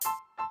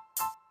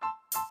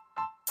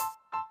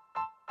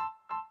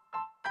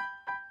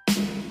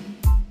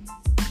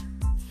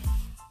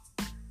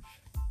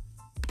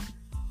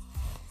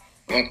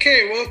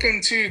Okay, welcome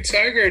to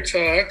Tiger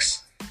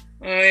Talks.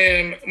 I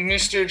am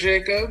Mr.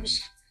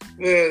 Jacobs,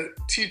 the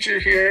teacher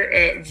here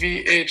at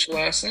VH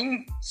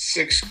Lassen,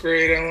 6th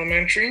grade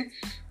elementary.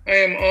 I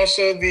am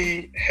also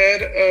the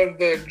head of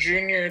the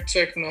Junior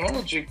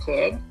Technology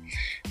Club,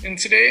 and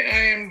today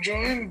I am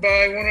joined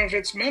by one of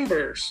its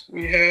members.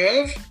 We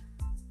have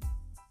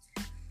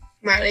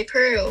Marley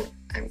Peru.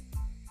 I'm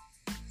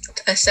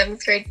a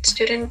 7th grade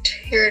student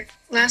here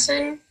at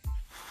Lassen,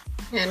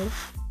 and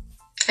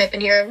I've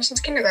been here ever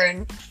since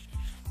kindergarten.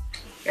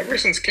 Ever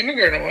since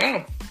kindergarten,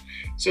 wow.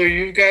 So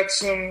you've got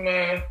some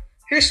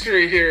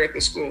history here at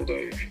the school,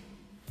 don't you?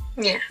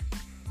 Yeah.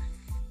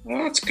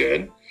 Well, that's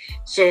good.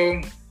 So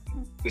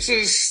this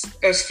is,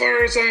 as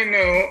far as I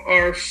know,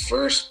 our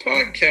first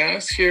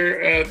podcast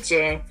here at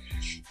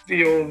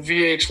the old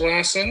VH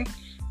Lassen.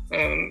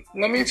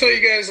 Let me tell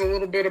you guys a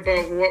little bit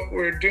about what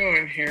we're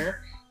doing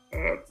here.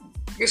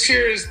 This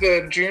here is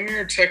the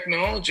Junior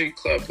Technology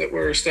Club that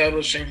we're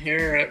establishing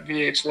here at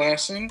VH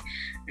Lassen.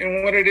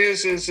 And what it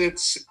is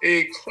it's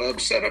a club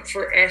set up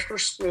for after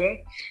school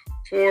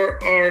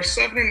for our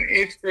 7th and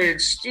 8th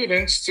grade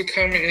students to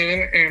come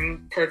in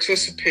and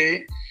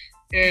participate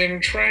in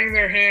trying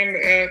their hand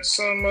at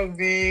some of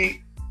the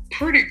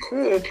pretty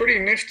cool, pretty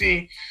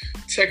nifty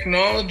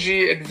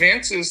technology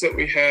advances that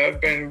we have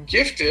been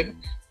gifted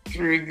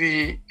through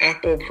the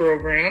Apple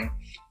program.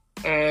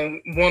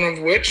 One of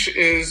which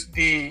is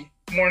the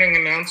morning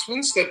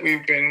announcements that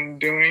we've been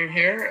doing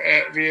here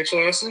at VH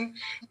Lassen.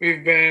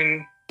 We've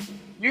been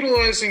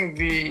utilizing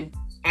the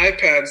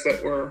iPads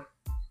that were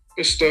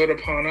bestowed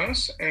upon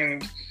us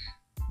and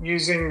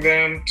using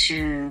them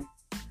to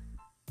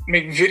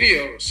make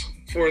videos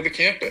for the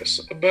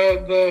campus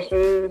about the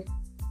whole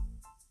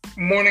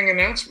morning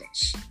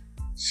announcements,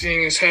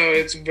 seeing as how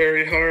it's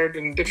very hard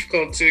and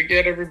difficult to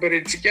get everybody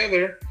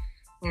together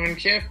on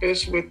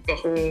campus with the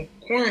whole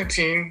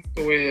quarantine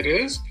the way it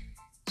is.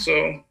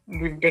 So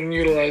we've been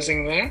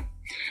utilizing that.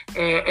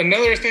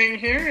 Another thing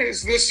here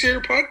is this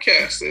here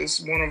podcast is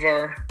one of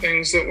our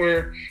things that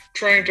we're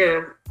trying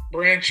to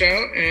branch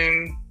out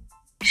and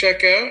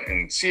check out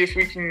and see if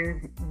we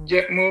can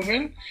get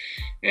moving.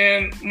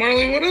 And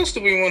Marley, what else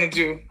do we want to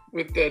do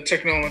with the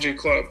Technology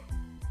Club?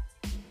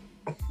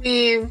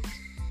 We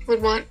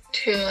would want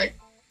to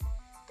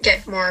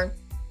get more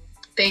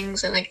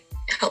things and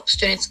help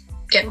students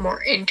get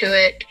more into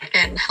it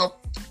and help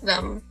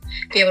them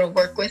be able to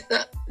work with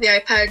the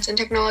iPads and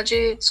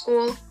technology at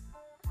school.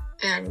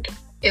 And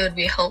it would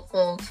be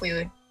helpful if we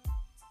would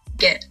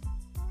get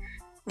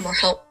more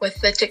help with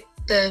with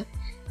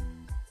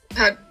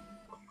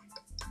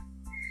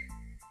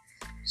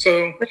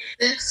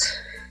this.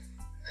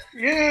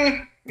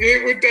 Yeah,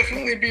 it would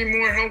definitely be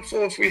more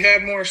helpful if we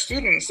had more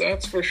students,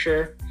 that's for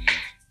sure.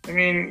 I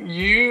mean,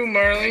 you,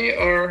 Marley,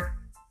 are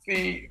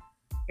the,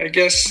 I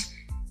guess,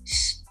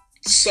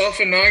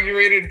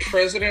 self-inaugurated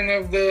president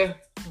of the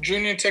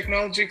Junior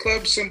Technology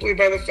Club simply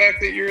by the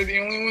fact that you're the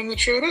only one that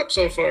showed up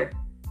so far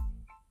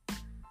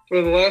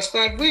for the last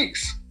 5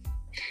 weeks.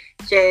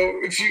 So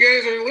if you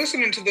guys are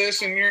listening to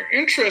this and you're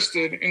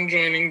interested in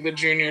joining the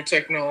Junior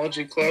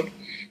Technology Club,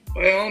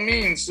 by all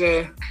means,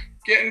 get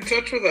in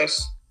touch with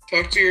us.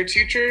 Talk to your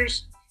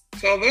teachers,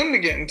 tell them to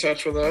get in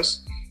touch with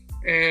us.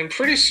 And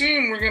pretty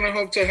soon we're going to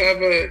hope to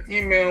have an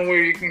email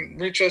where you can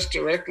reach us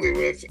directly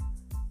with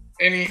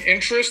any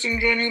interest in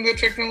joining the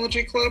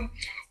Technology Club,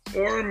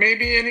 or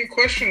maybe any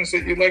questions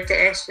that you'd like to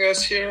ask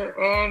us here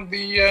on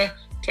the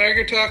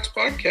Tiger Talks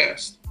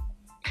podcast.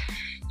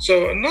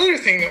 So another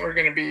thing that we're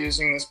going to be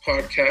using this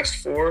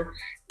podcast for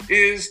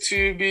is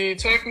to be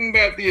talking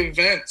about the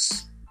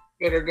events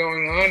that are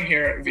going on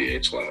here at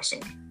VH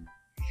Lassen.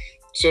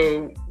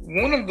 So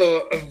one of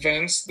the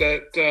events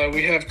that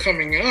we have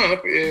coming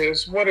up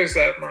is, what is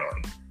that,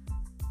 Marlon?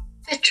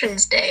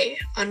 Veterans Day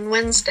on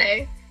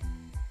Wednesday.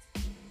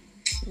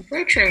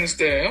 Veterans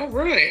Day, all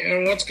right.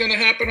 And what's going to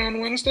happen on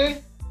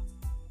Wednesday?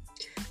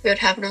 We would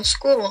have no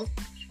school.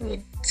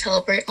 We'd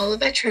celebrate all the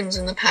veterans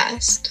in the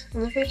past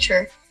and the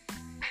future.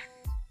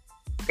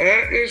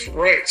 That is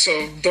right.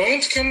 So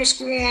don't come to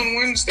school on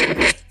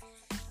Wednesday.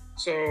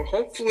 So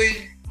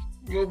hopefully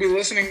you'll be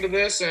listening to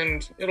this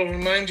and it'll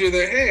remind you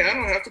that, hey, I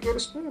don't have to go to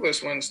school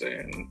this Wednesday,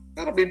 and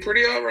that'll be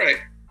pretty all right.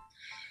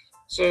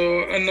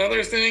 So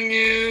another thing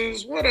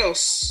is, what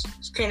else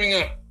is coming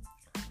up?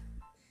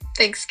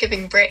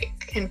 Thanksgiving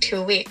break in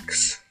 2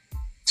 weeks.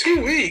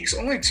 2 weeks?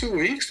 Only 2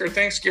 weeks for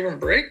Thanksgiving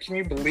break? Can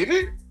you believe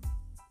it?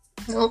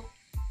 Nope.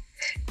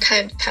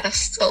 Time's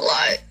passed a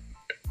lot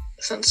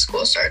since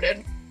school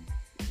started.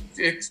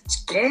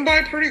 It's going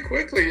by pretty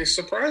quickly,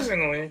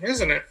 surprisingly,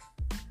 isn't it?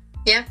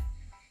 Yeah.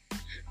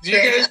 Do you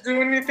guys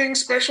do anything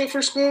special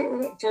for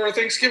school for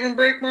Thanksgiving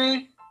break,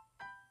 Marley?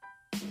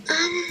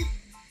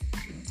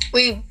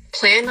 We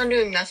planned on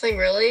doing nothing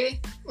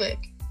really.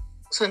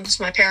 Since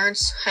my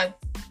parents have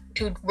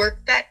to work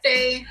that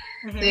day,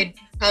 we'd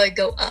probably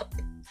go up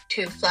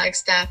to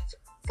Flagstaff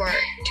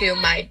to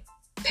my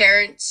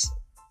parents,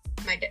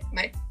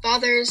 my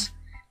father's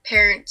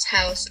parents'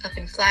 house up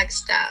in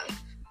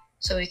Flagstaff,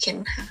 so we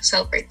can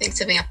celebrate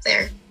Thanksgiving up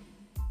there.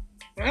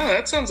 Wow,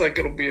 that sounds like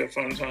it'll be a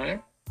fun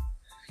time.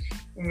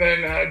 And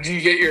then, do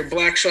you get your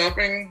Black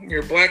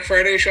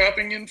Friday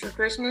shopping in for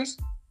Christmas?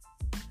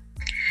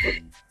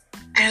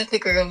 I don't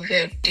think we're going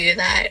to do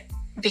that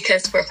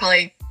because we're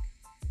probably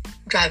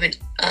driving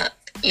up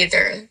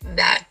either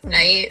that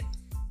night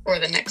or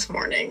the next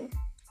morning.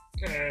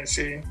 I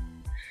see.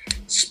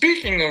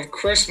 Speaking of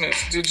Christmas,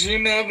 did you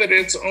know that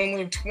it's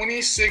only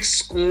 26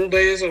 school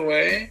days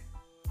away?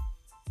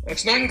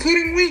 That's not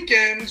including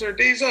weekends or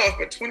days off,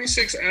 but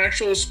 26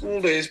 actual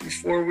school days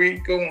before we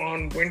go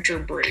on winter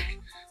break.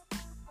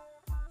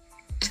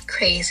 It's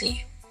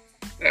crazy.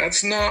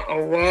 That's not a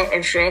lot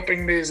of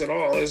shopping days at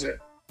all, is it?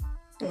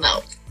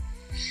 No.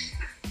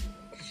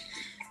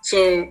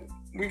 So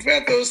we've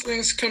got those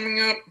things coming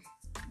up.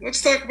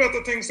 Let's talk about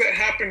the things that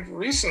happened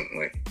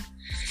recently.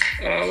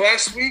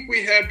 Last week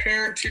we had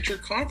parent-teacher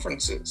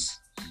conferences.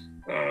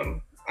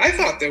 I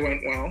thought they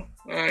went well.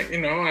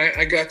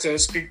 I got to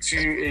speak to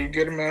a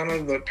good amount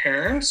of the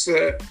parents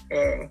of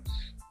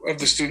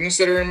the students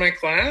that are in my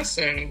class,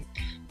 and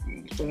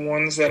the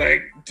ones that I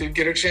did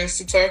get a chance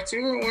to talk to,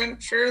 it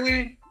went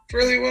fairly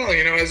well.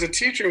 As a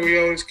teacher, we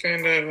always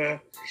kind of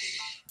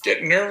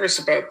get nervous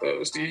about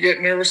those. Do you get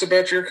nervous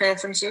about your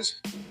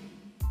conferences?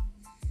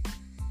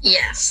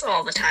 Yes,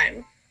 all the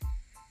time.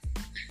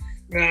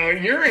 Now,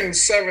 you're in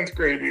 7th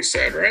grade, you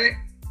said, right?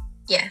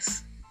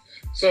 Yes.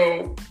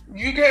 So,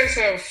 you guys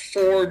have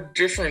 4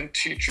 different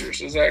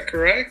teachers, is that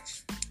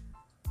correct?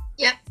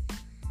 Yep.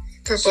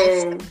 For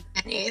both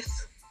and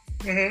 8th.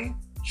 Mm-hmm.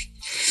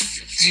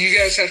 Do you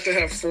guys have to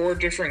have 4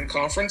 different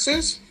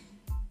conferences?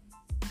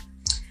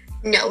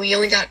 No, we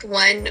only got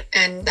one,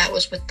 and that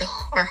was with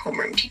our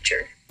homeroom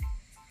teacher.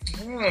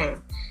 Oh.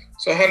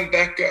 So how did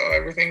that go?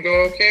 Everything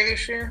go okay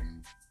this year?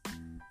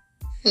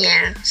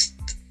 Yeah.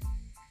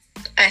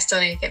 I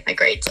still need to get my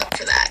grades up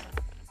for that.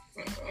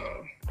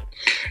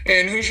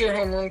 And who's your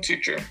homeroom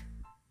teacher?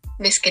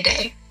 Miss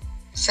G'day.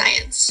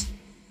 Science.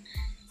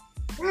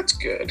 That's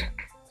good.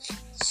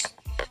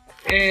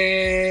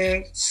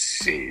 And let's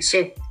see.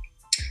 So,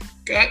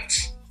 got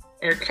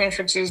our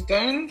conferences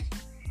done.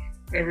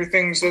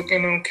 Everything's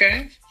looking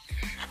okay.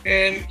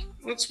 And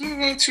let's move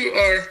on to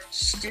our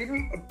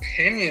student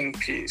opinion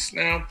piece.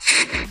 Now,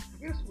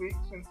 this week,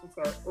 since it's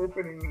our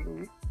opening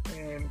week,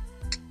 and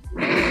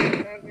we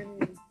don't have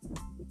any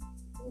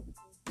questions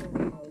from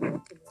our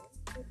listeners,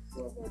 let's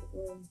go ahead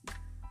and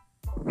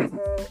talk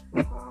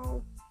about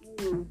how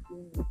school is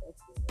being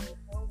affected, or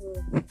how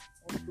we're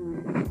actually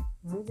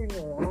moving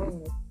along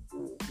with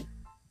school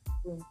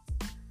since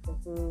the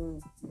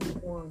whole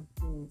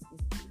quarantine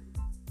issue,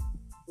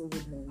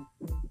 COVID-19.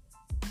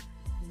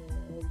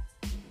 As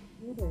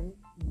students,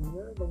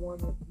 you're the one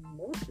that's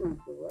mostly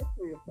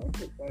directly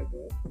affected by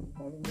this, and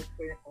having to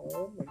stay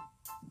home and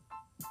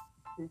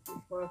teach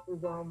your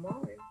classes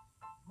online.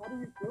 How do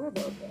you feel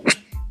about that?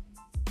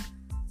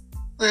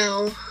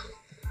 Well,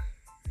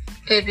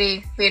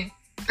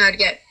 I'd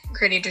get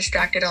pretty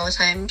distracted all the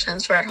time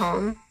since we're at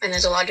home, and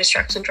there's a lot of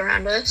distractions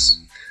around us.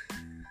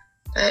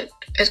 But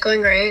it's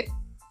going great.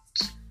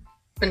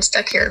 Been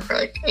stuck here for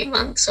like 8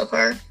 months so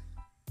far.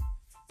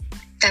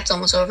 That's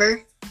almost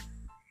over.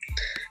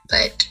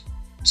 But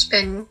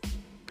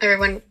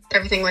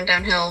everything went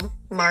downhill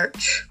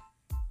March,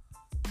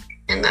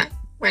 and that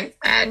went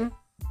bad.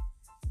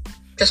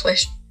 Just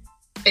wish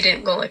it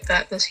didn't go like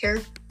that this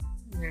year.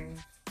 Yeah.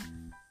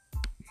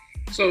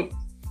 So,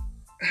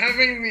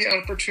 having the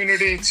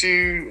opportunity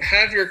to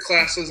have your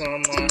classes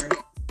online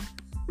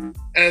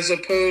as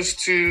opposed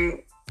to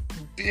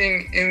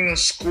being in the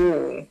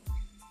school,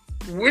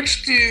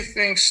 which do you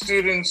think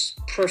students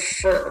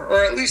prefer?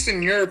 Or at least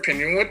in your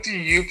opinion, what do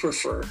you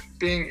prefer?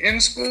 Being in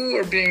school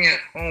or being at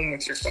home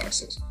with your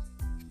classes?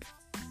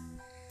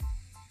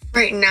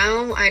 Right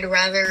now, I'd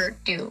rather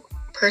do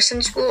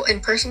in-person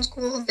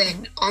school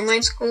than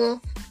online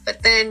school.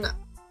 But then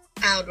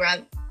I would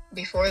rather,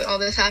 before all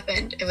this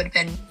happened, it would have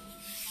been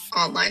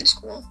online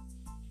school.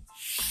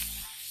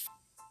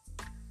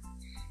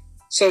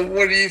 So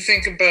what do you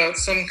think about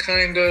some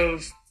kind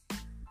of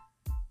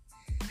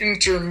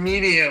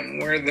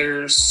intermedium where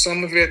there's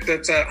some of it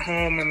that's at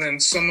home and then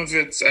some of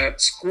it's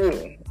at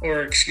school,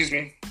 or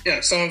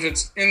some of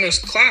it's in this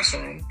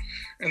classroom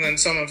and then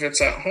some of it's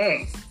at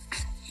home?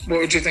 What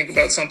would you think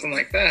about something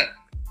like that?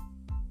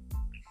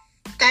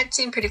 That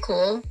seemed pretty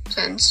cool,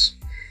 since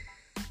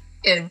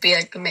it would be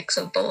like a mix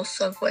of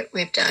both of what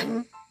we've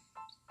done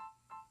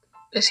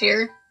this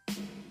year.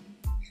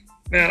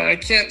 Now, I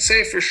can't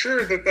say for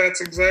sure that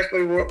that's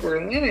exactly what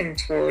we're leaning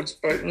towards,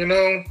 but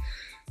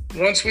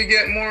once we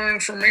get more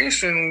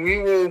information, we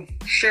will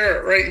share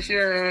it right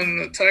here on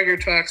the Tiger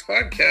Talks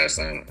podcast.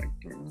 I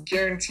can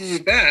guarantee you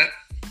that.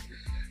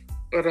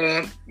 But,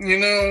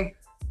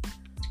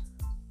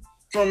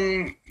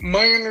 from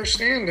my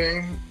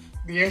understanding,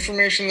 the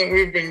information that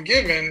we've been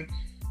given,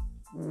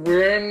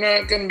 we're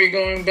not going to be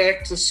going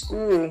back to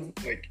school,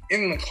 like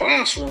in the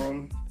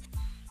classroom,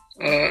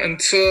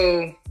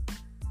 until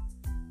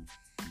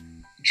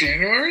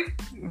January,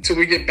 until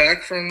we get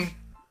back from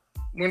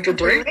winter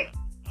break.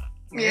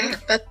 Yeah,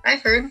 that's what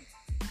I've heard.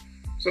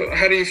 So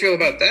how do you feel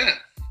about that?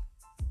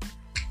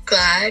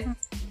 glad.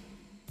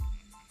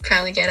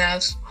 Finally get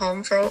out of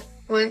home for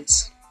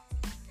once.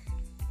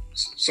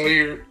 So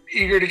you're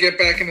eager to get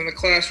back into the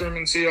classroom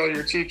and see all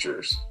your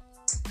teachers.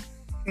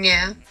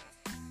 Yeah.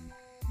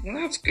 Well,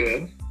 that's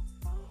good.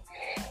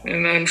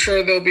 And I'm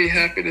sure they'll be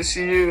happy to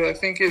see you. I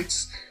think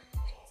it's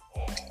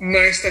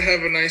nice to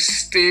have a nice,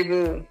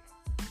 stable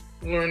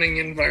learning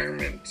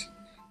environment.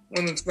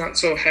 One that's not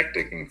so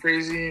hectic and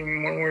crazy,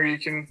 and one where you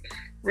can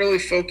really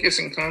focus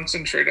and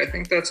concentrate. I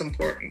think that's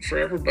important for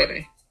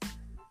everybody.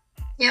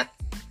 Yep.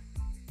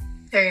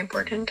 Very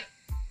important.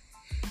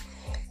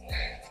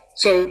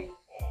 So,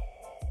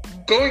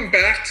 going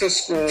back to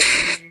school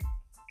in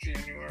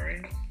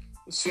January,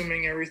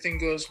 assuming everything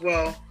goes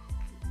well,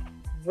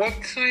 what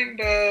kind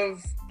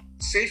of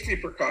safety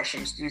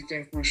precautions do you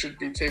think we should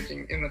be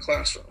taking in the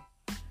classroom?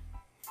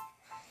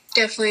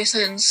 Definitely,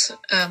 since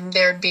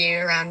there would be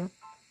around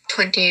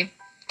 20,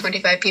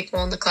 25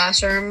 people in the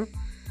classroom,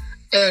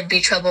 there would be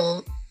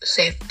trouble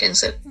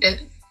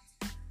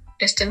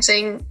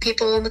distancing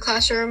people in the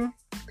classroom.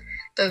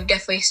 But we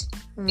definitely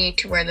need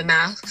to wear the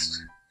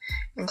masks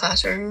in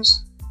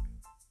classrooms.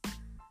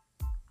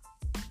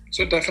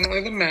 So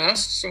definitely the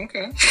masks,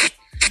 okay.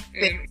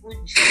 And would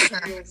you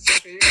feel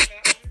safe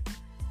that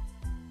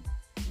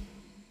way?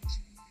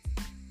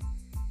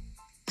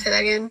 Say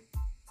that again?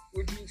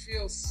 Would you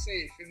feel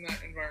safe in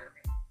that environment?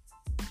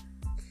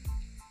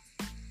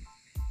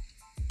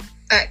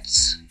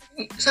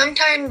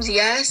 Sometimes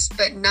yes,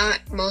 but not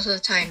most of the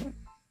time.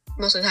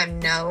 Most of the time,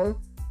 no.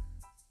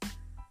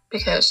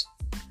 Because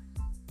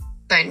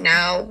by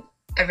now,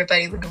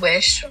 everybody would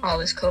wish all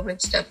this COVID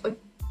stuff would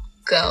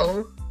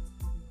go.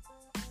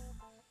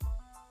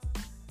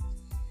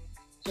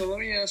 So let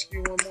me ask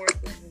you one more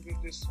thing to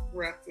just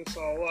wrap this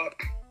all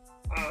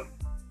up.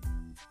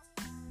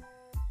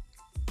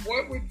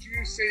 What would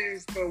you say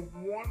is the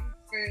one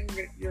thing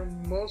that you're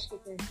most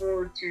looking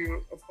forward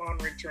to upon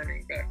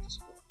returning back to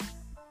school?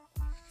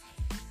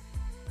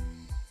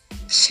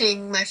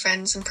 Seeing my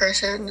friends in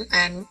person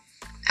and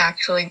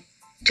actually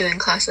doing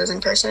classes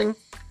in person.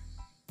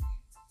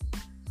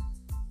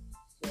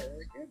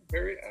 Very good.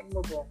 Very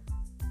admirable.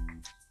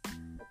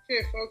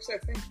 Okay, folks, I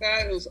think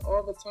that is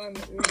all the time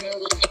that we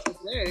have for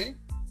today.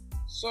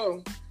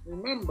 So,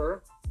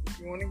 remember, if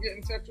you want to get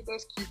in touch with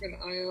us, keep an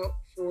eye out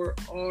for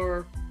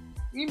our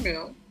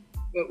email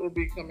that will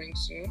be coming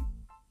soon.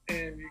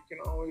 And you can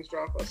always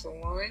drop us a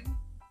line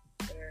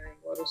and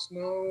let us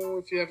know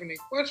if you have any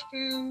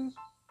questions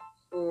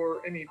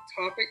or any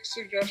topic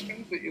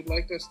suggestions that you'd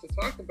like us to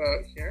talk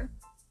about here.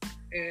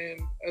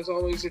 And as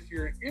always, if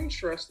you're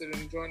interested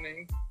in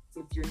joining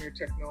the Junior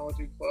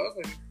Technology Club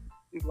and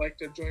you'd like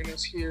to join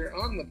us here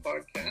on the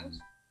podcast,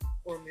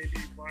 or maybe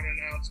run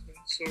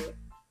announcements, or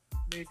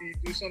maybe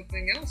do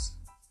something else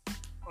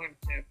on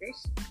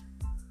campus,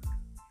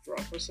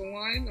 drop us a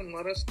line and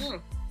let us know.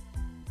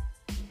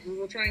 We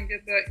will try and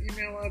get that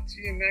email out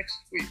to you next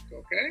week,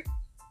 okay?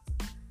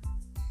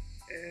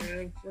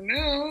 And for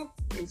now,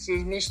 this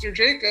is Mr.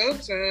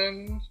 Jacobs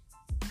and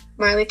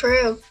Marley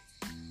Peru.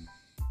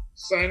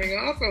 Signing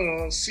off, and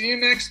we'll see you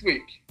next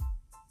week.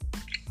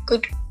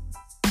 Good.